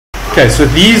Okay, so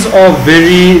these are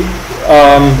very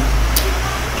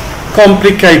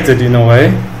complicated in a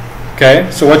way. Okay,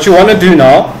 so what you want to do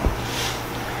now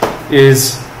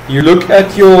is you look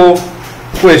at your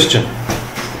question.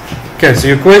 Okay, so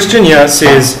your question here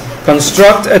says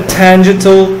construct a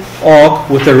tangential arc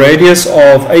with a radius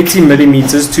of 80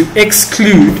 millimeters to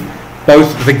exclude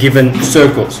both the given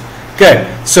circles. Okay,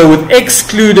 so with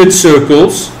excluded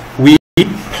circles we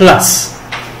plus,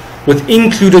 with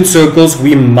included circles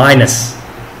we minus.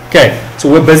 Okay, so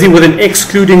we're busy with an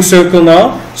excluding circle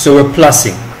now, so we're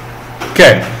plussing.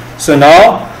 Okay, so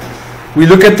now we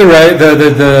look at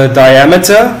the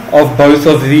diameter of both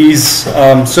of these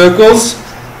circles.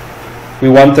 We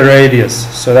want the radius,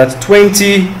 so that's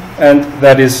 20 and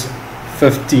that is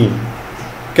 15.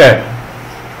 Okay,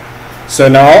 so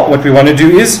now what we want to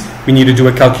do is we need to do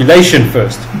a calculation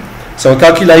first. So a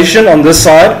calculation on this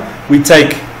side, we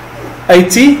take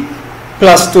 80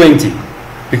 plus 20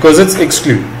 because it's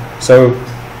exclude. So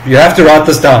you have to write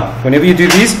this down. Whenever you do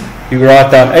these, you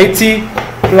write down 80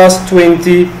 plus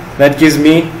 20, that gives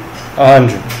me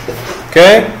 100.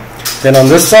 Okay, then on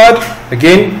this side,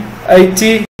 again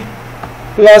 80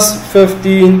 plus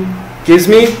 15 gives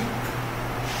me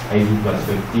 80 plus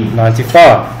 15.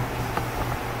 95.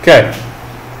 Okay.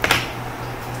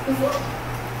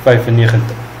 95.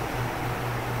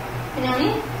 En nou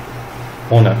nie?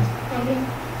 100. Okay.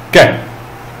 Okay.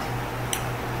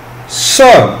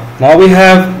 So now we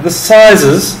have the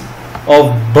sizes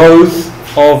of both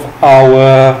of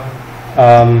our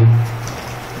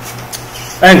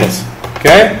angles.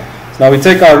 Okay. So now we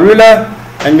take our ruler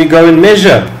and we go and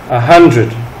measure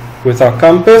 100 with our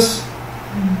compass.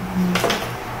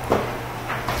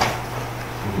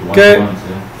 Okay.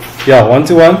 Yeah, 1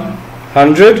 to 1,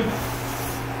 100,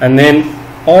 and then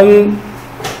on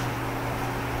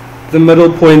the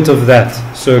middle point of that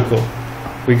circle,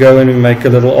 we go and we make a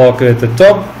little arc at the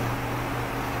top.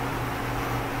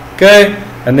 Okay,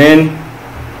 and then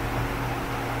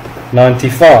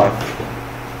 95,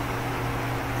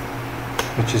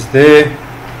 which is there,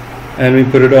 and we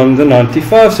put it on the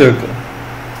 95 circle.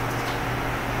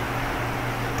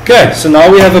 Okay, so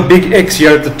now we have a big X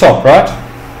here at the top, right?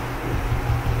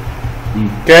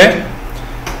 Okay,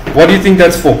 what do you think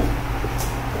that's for?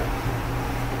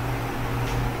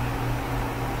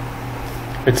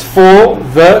 It's for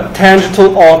the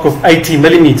tangential arc of 80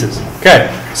 millimeters. Okay,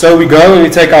 so we go and we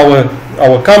take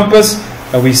our compass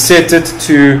and we set it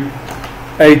to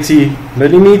 80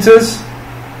 millimeters.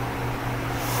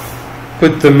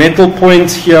 Put the metal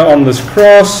point here on this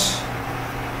cross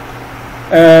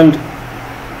and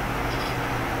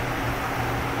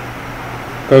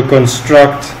go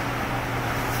construct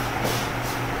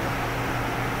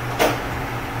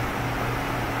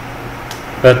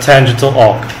the tangential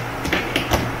arc.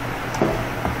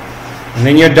 And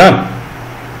then you're done.